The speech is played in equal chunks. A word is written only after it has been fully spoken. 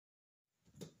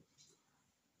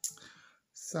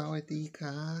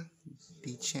Sawadee-ka,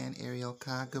 D-Chan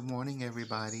Ariel-ka. Good morning,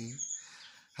 everybody.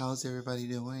 How's everybody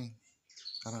doing?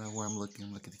 I don't know where I'm looking.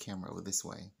 I'm looking at the camera over this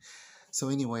way. So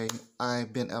anyway,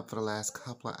 I've been up for the last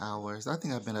couple of hours. I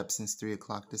think I've been up since 3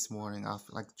 o'clock this morning. I've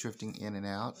like drifting in and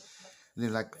out. And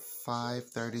then like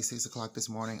 5:30, 6 o'clock this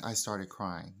morning, I started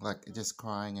crying. Like just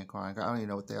crying and crying. I don't even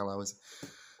know what the hell I was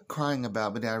crying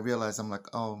about, but then I realized I'm like,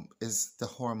 oh, it's the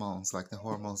hormones, like the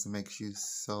hormones that makes you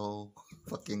so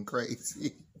fucking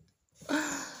crazy.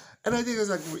 And I think it's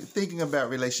like thinking about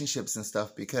relationships and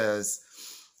stuff because,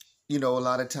 a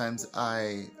lot of times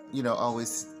I,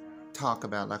 always talk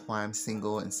about like why I'm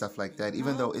single and stuff like that,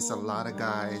 even though it's a lot of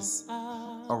guys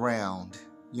around,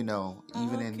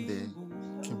 even in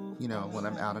when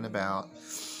I'm out and about,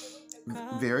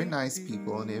 very nice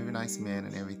people and very nice men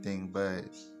and everything, but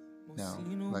no,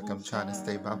 like I'm trying to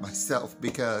stay by myself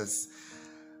because,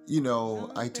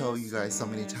 I told you guys so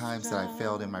many times that I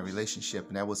failed in my relationship,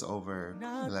 and that was over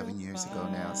 11 years ago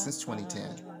now, since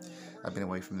 2010. I've been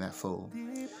away from that fool.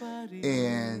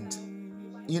 And,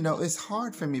 it's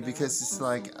hard for me because it's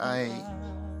like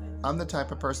I'm the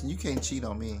type of person, you can't cheat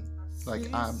on me.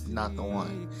 Like, I'm not the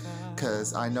one.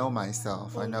 Because I know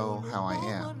myself. I know how I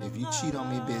am. If you cheat on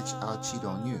me, bitch, I'll cheat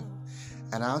on you.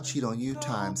 And I'll cheat on you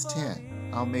times 10.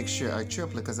 I'll make sure I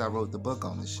triple it because I wrote the book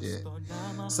on this shit.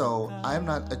 So I'm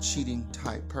not a cheating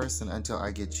type person until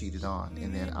I get cheated on.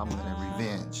 And then I'm going to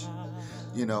revenge.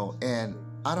 And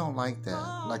I don't like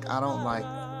that. Like, I don't like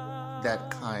that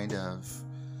kind of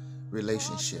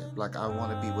relationship. Like, I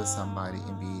want to be with somebody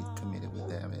and be committed with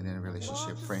them and in a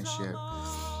relationship, friendship,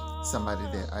 somebody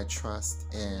that I trust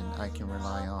and I can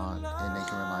rely on and they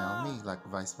can rely on me, like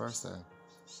vice versa.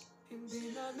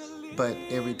 But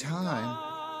every time,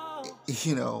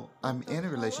 I'm in a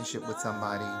relationship with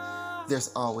somebody,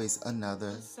 there's always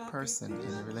another person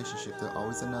in the relationship. There's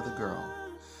always another girl.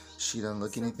 She doesn't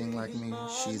look anything like me.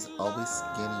 She's always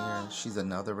skinnier. She's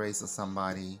another race of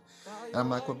somebody. And I'm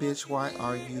like, well, bitch, why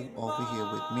are you over here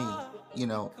with me?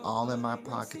 All in my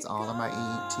pockets, all in my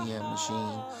ATM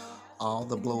machine, all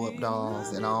the blow-up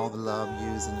dolls and all the love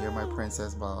yous and you're my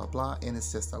princess, blah, blah, blah. And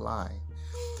it's just a lie.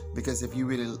 Because if you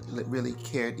really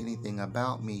cared anything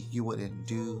about me, you wouldn't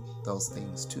do those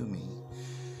things to me.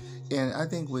 And I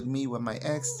think with my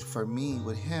ex, for me,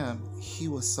 with him, he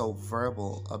was so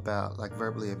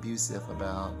verbally abusive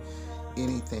about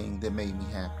anything that made me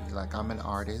happy. Like, I'm an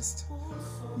artist.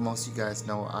 Most of you guys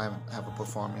know I have a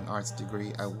performing arts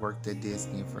degree. I worked at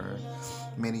Disney for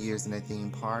many years in the theme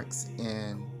parks,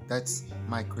 and that's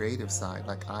my creative side.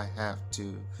 Like, I have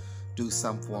to do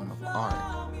some form of art.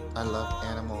 I love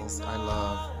animals. I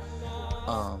love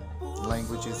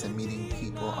languages and meeting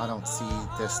people. I don't see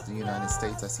just the United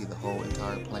States. I see the whole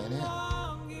entire planet.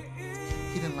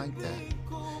 He didn't like that.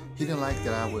 He didn't like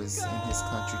that I was in his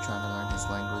country trying to learn his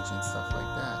language and stuff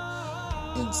like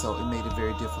that. And so it made it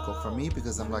very difficult for me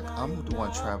because I'm the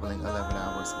one traveling 11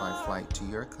 hours by flight to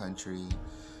your country,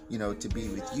 to be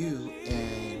with you,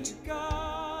 and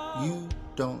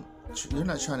you're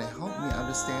not trying to help me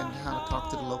understand how to talk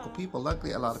to the local people.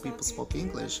 Luckily, a lot of people spoke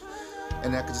English,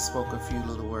 and I could just spoke a few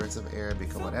little words of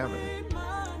Arabic or whatever.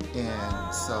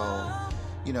 And so,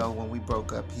 when we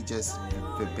broke up, he just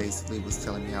basically was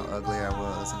telling me how ugly I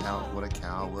was and what a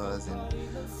cow I was and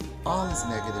all this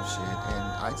negative shit. And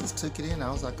I just took it in. I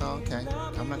was like, oh, okay,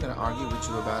 I'm not going to argue with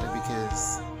you about it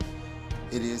because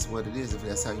it is what it is. If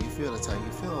that's how you feel, that's how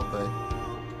you feel. But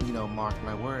mark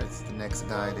my words, the next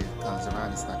guy that comes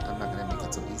around, I'm not going to make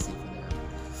it so easy for them.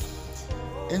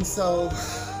 And so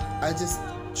I just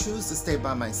choose to stay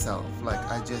by myself. Like,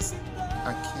 I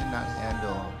cannot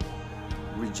handle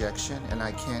rejection, and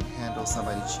I can't handle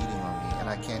somebody cheating on me, and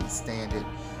I can't stand it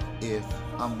if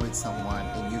I'm with someone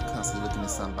and you're constantly looking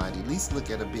at somebody. At least look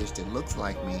at a bitch that looks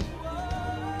like me.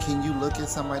 Can you look at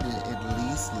somebody that at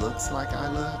least looks like I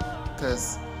look?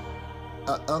 Because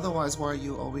otherwise, why are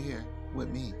you over here with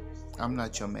me? I'm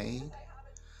not your maid.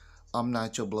 I'm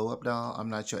not your blow-up doll. I'm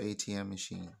not your ATM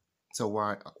machine. So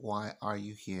why are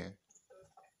you here?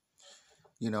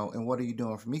 And what are you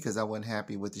doing for me? Because I wasn't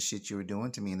happy with the shit you were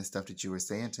doing to me and the stuff that you were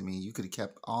saying to me. You could have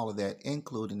kept all of that,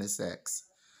 including the sex.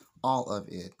 All of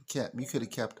it. You could have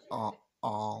kept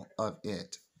all of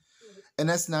it. And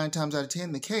that's 9 times out of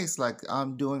 10 the case. Like,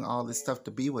 I'm doing all this stuff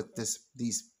to be with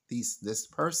this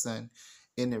person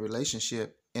in the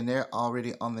relationship, and they're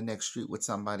already on the next street with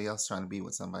somebody else, trying to be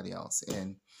with somebody else.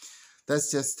 And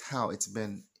that's just how it's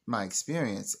been my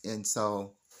experience. And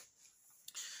so,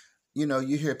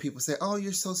 you hear people say, oh,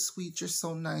 you're so sweet, you're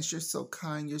so nice, you're so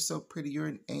kind, you're so pretty, you're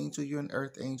an angel, you're an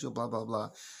earth angel, blah, blah,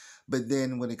 blah. But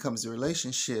then when it comes to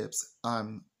relationships,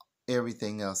 I'm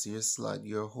everything else. You're a slut,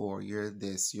 you're a whore, you're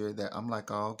this, you're that. I'm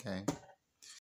like, oh, okay.